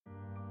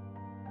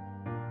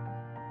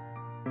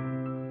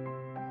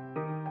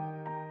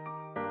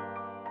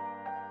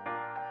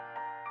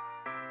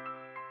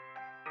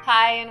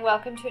Hi, and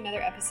welcome to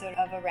another episode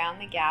of Around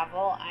the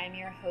Gavel. I'm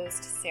your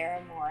host, Sarah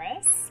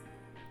Morris,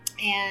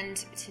 and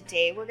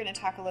today we're going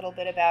to talk a little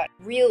bit about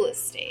real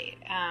estate.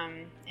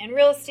 And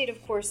real estate,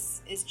 of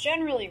course, is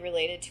generally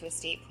related to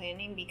estate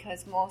planning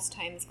because most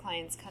times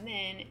clients come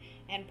in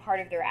and part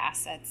of their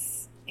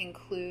assets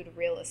include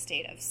real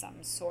estate of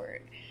some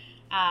sort.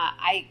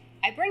 I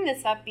bring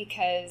this up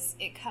because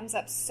it comes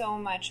up so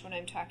much when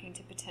I'm talking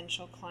to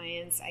potential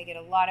clients. I get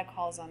a lot of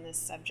calls on this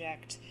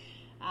subject.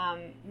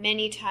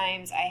 Many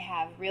times I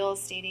have real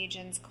estate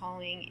agents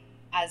calling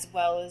as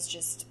well as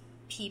just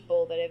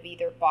people that have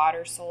either bought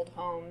or sold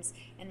homes,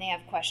 and they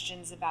have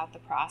questions about the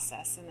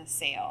process and the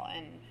sale.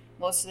 And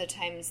most of the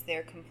times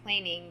they're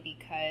complaining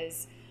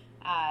because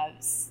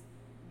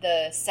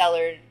the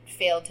seller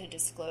failed to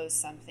disclose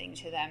something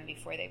to them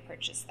before they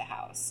purchased the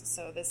house.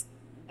 So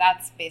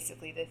that's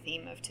basically the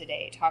theme of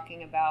today,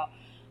 talking about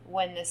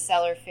when the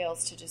seller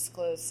fails to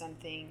disclose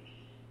something,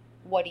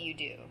 what do you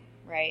do,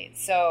 right?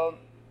 So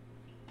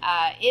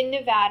in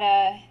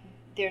Nevada,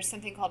 there's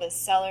something called a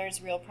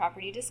seller's real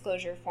property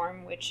disclosure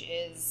form, which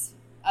is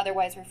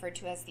otherwise referred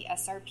to as the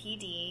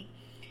SRPD.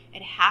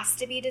 It has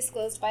to be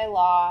disclosed by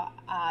law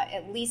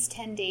at least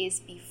 10 days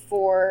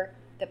before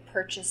the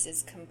purchase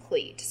is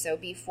complete. So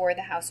before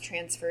the house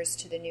transfers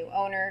to the new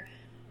owner,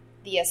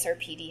 the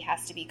SRPD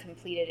has to be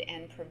completed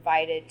and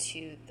provided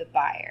to the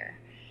buyer.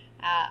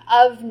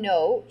 Of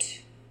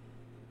note,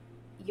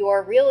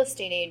 your real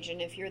estate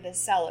agent, if you're the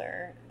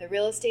seller, the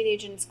real estate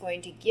agent's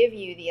going to give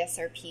you the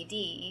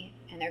SRPD,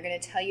 and they're going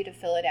to tell you to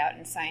fill it out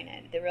and sign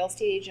it. The real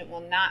estate agent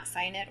will not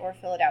sign it or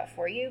fill it out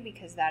for you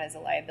because that is a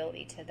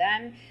liability to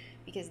them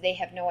because they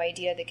have no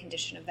idea the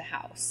condition of the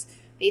house.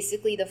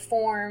 Basically, the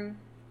form,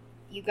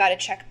 you've got to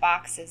check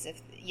boxes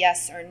if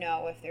yes or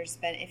no,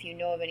 if you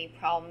know of any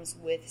problems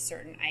with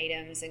certain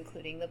items,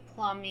 including the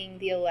plumbing,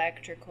 the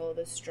electrical,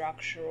 the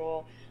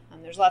structural.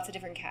 There's lots of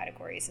different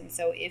categories. And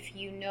so if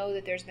you know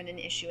that there's been an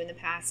issue in the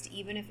past,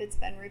 even if it's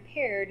been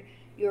repaired,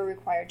 you're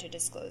required to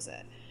disclose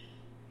it.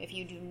 If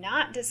you do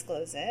not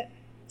disclose it,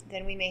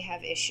 then we may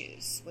have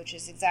issues, which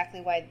is exactly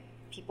why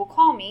people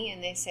call me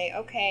and they say,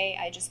 okay,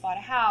 I just bought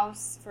a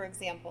house. For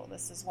example,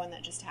 this is one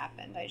that just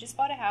happened. I just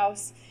bought a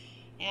house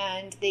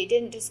and they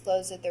didn't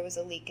disclose that there was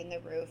a leak in the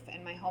roof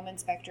and my home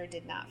inspector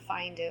did not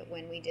find it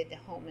when we did the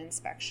home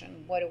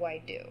inspection. What do I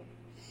do?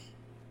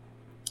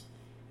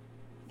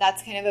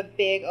 That's kind of a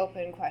big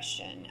open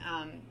question.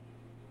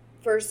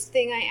 First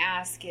thing I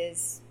ask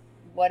is,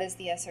 what does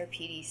the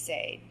SRPD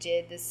say?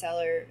 Did the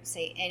seller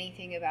say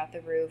anything about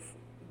the roof?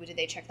 Did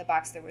they check the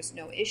box there was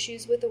no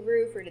issues with the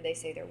roof, or did they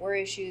say there were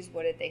issues?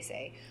 What did they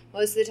say?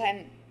 Most of the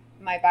time,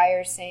 my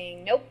buyer's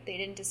saying, nope, they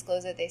didn't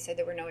disclose it. They said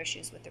there were no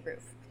issues with the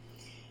roof.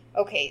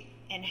 Okay,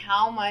 and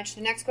how much?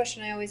 The next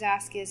question I always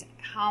ask is,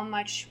 how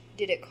much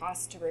did it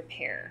cost to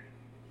repair?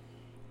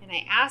 And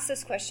I ask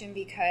this question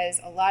because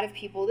a lot of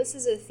people, this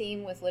is a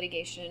theme with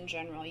litigation in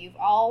general, you've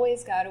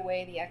always got to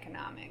weigh the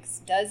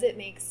economics. Does it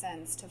make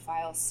sense to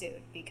file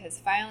suit? Because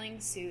filing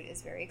suit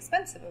is very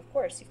expensive, of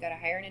course. You've got to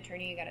hire an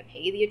attorney, you've got to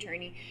pay the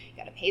attorney, you've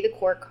got to pay the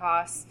court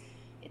costs.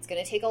 It's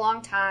going to take a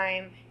long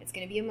time, it's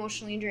going to be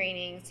emotionally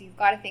draining, so you've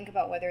got to think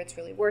about whether it's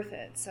really worth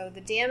it. So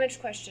the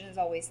damage question is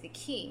always the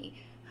key.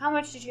 How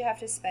much did you have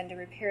to spend to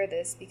repair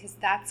this? Because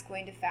that's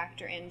going to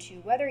factor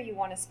into whether you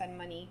want to spend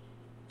money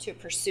to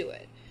pursue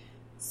it.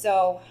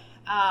 So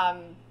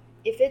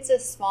if it's a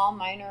small,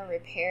 minor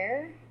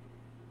repair,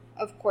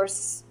 of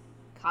course,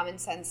 common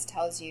sense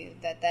tells you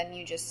that then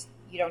you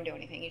don't do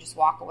anything. You just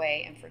walk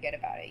away and forget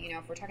about it.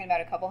 If we're talking about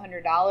a couple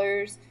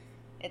 $100s,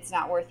 it's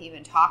not worth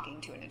even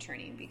talking to an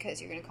attorney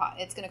because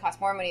it's going to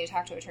cost more money to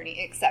talk to an attorney,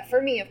 except for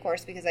me, of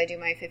course, because I do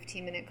my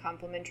 15-minute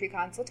complimentary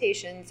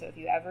consultation. So if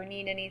you ever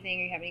need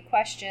anything or you have any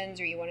questions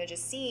or you want to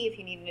just see if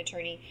you need an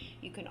attorney,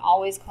 you can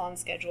always call and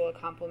schedule a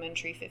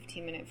complimentary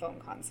 15-minute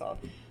phone consult.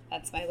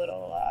 That's my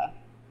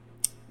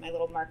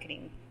little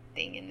marketing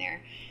thing in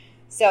there.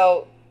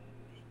 So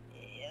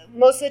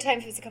most of the time,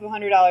 if it's a couple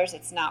 $100s,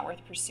 it's not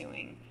worth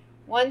pursuing.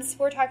 Once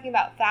we're talking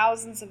about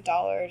thousands of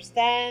dollars,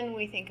 then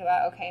we think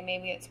about, okay,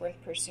 maybe it's worth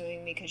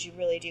pursuing because you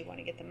really do want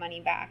to get the money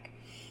back.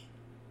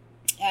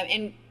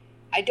 And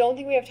I don't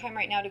think we have time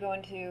right now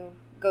to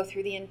go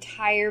through the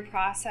entire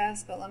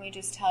process, but let me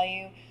just tell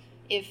you,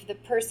 if the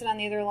person on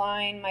the other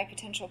line, my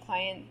potential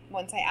client,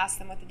 once I ask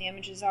them what the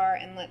damages are,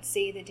 and let's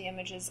say the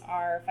damages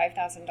are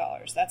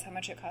 $5,000, that's how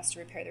much it costs to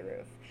repair the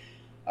roof.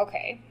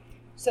 Okay,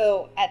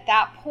 so at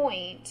that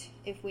point,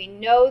 if we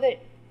know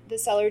that the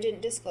seller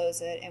didn't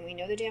disclose it and we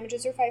know the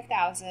damages are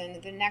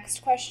 $5,000, the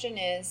next question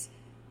is,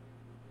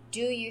 do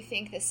you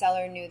think the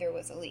seller knew there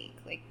was a leak?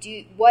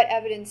 What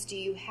evidence do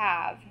you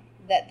have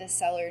that the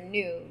seller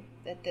knew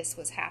that this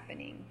was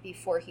happening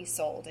before he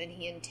sold and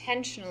he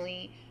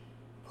intentionally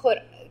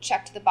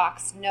checked the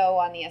box no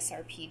on the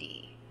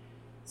SRPD?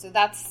 So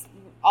that's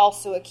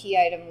also a key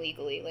item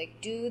legally.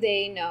 Do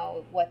they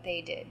know what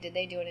they did? Did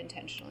they do it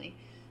intentionally?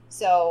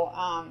 So,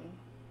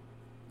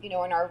 in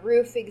our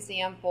roof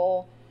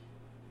example,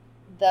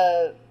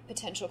 the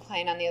potential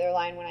client on the other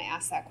line, when I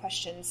asked that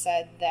question,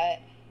 said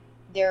that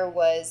there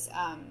was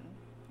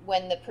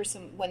when the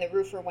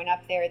roofer went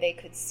up there, they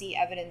could see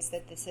evidence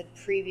that this had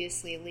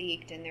previously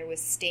leaked and there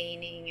was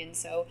staining, and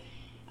so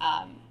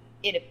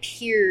it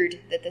appeared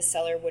that the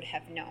seller would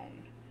have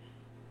known.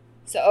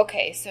 So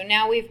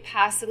now we've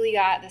passively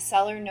got the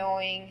seller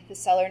knowing, the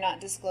seller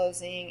not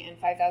disclosing, and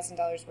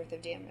 $5,000 worth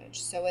of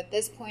damage. So at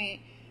this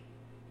point,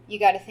 you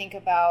got to think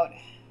about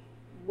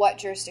what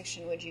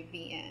jurisdiction would you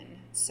be in.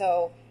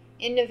 So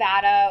in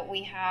Nevada,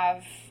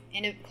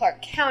 in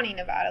Clark County,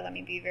 Nevada, let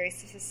me be very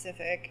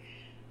specific,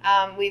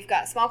 we've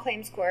got small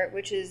claims court,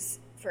 which is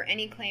for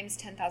any claims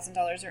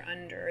 $10,000 or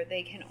under.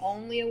 They can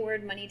only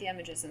award money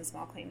damages in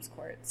small claims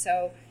court.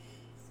 So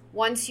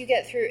once you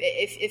get through,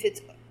 if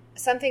it's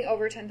something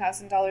over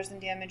 $10,000 in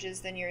damages,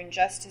 then you're in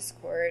justice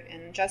court,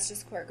 and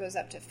justice court goes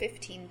up to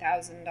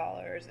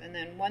 $15,000. And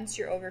then once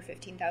you're over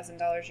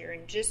 $15,000, you're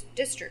in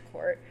district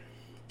court.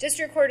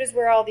 District court is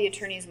where all the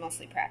attorneys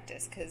mostly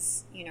practice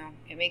because,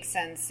 it makes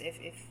sense.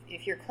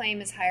 If your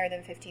claim is higher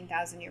than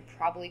 $15,000, you're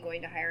probably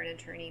going to hire an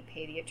attorney,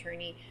 pay the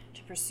attorney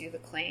to pursue the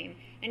claim.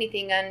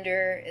 Anything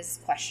under is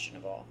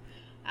questionable.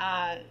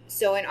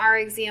 So in our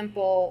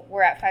example,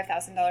 we're at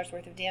 $5,000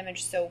 worth of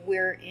damage, so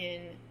we're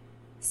in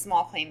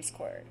small claims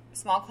court.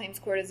 Small claims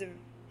court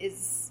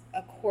is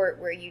a court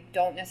where you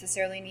don't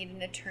necessarily need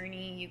an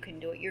attorney. You can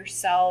do it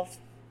yourself.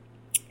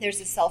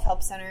 There's a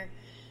self-help center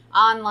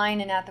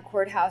online and at the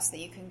courthouse that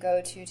you can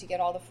go to get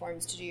all the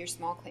forms to do your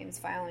small claims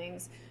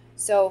filings.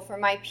 So for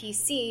my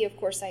PC, of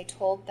course, I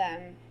told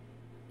them,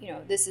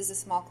 this is a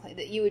small claim,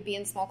 that you would be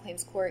in small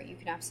claims court. You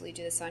can absolutely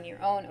do this on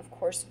your own. Of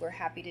course, we're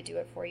happy to do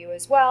it for you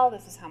as well.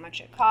 This is how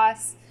much it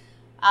costs.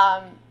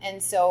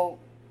 And so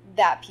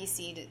that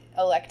PC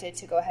elected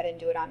to go ahead and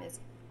do it on his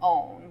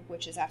own,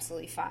 which is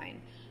absolutely fine.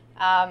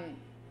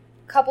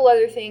 Couple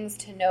other things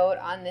to note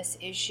on this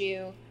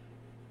issue.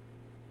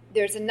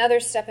 There's another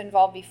step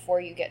involved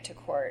before you get to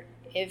court.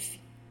 If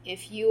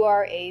you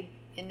are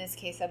in this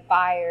case, a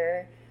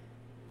buyer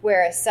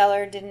where a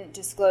seller failed to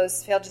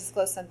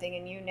disclose something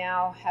and you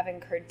now have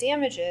incurred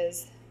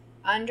damages,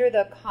 under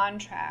the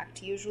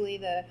contract, usually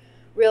the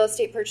real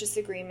estate purchase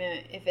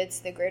agreement, if it's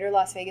the Greater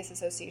Las Vegas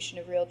Association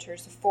of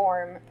Realtors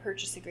form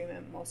purchase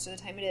agreement, most of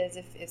the time it is.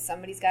 If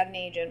somebody's got an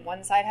agent,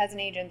 one side has an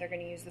agent, they're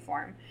going to use the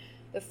form.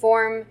 The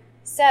form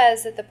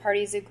says that the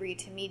parties agree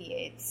to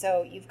mediate.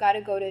 So you've got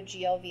to go to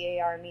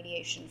GLVAR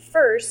mediation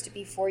first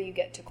before you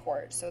get to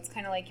court. So it's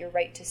kind of like your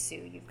right to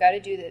sue. You've got to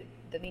do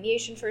the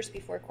mediation first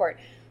before court.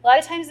 A lot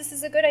of times this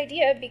is a good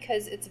idea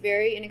because it's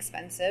very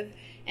inexpensive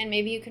and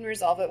maybe you can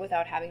resolve it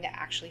without having to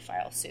actually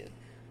file suit.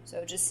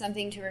 So just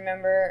something to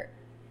remember.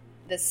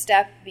 The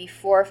step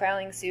before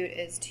filing suit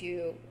is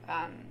to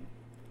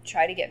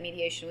try to get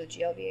mediation with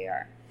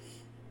GLVAR.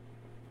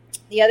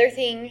 The other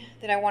thing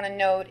that I want to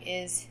note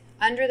is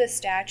under the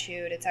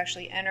statute, it's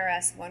actually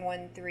NRS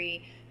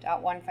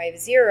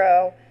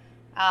 113.150,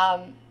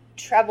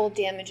 treble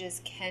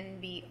damages can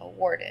be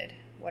awarded.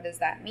 What does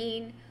that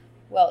mean?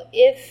 Well,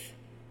 if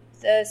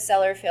the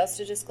seller fails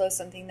to disclose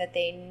something that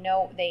they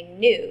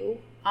knew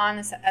on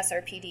the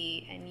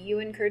SRPD and you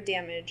incurred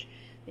damage,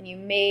 then you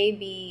may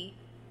be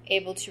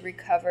able to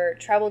recover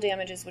treble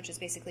damages, which is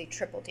basically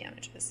triple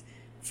damages,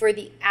 for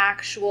the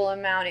actual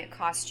amount it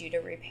cost you to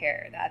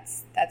repair.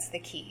 That's the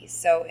key.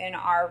 So in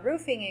our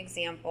roofing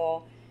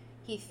example,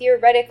 he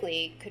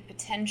theoretically could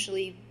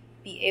potentially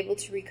be able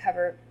to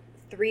recover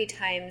 3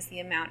 times the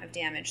amount of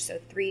damage. So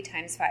 3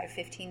 times 5,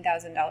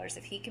 $15,000.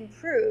 If he can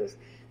prove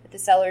that the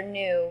seller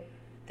knew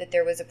that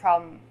there was a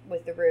problem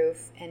with the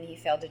roof and he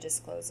failed to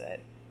disclose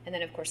it. And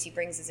then, of course, he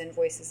brings his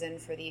invoices in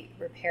for the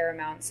repair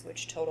amounts,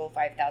 which total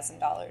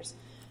 $5,000.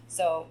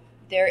 So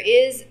there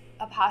is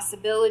a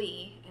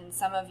possibility in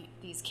some of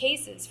these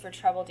cases for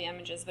treble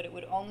damages, but it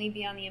would only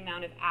be on the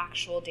amount of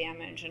actual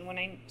damage. And when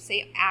I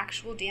say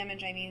actual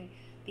damage, I mean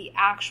the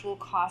actual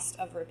cost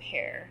of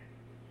repair.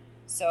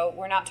 So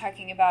we're not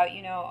talking about,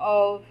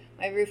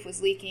 my roof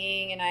was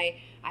leaking and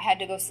I had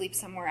to go sleep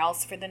somewhere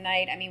else for the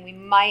night. I mean, we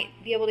might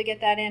be able to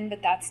get that in,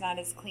 but that's not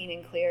as clean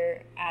and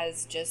clear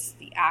as just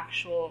the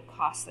actual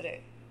cost that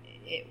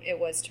it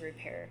was to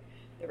repair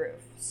the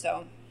roof.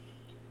 So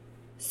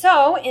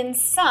in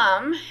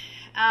sum,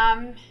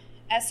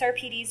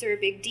 SRPDs are a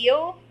big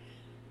deal.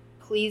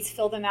 Please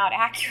fill them out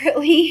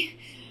accurately.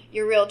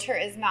 Your realtor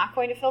is not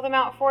going to fill them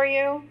out for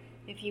you.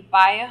 If you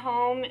buy a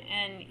home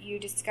and you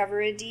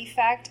discover a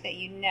defect that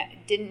you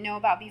didn't know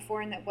about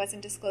before and that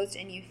wasn't disclosed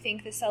and you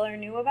think the seller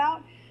knew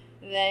about,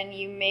 then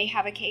you may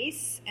have a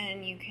case,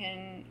 and you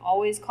can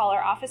always call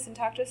our office and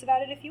talk to us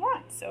about it if you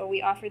want. So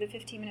we offer the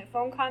 15-minute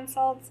phone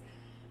consults.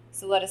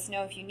 So let us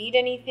know if you need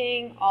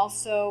anything.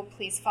 Also,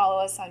 please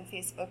follow us on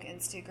Facebook,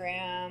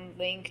 Instagram,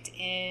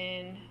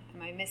 LinkedIn.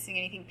 Am I missing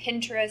anything?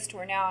 Pinterest.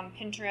 We're now on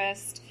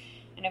Pinterest.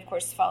 And, of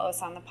course, follow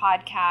us on the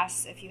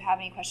podcast. If you have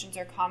any questions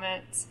or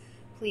comments,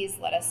 please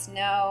let us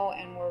know.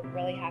 And we're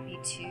really happy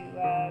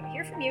to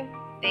hear from you.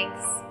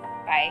 Thanks.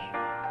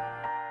 Bye.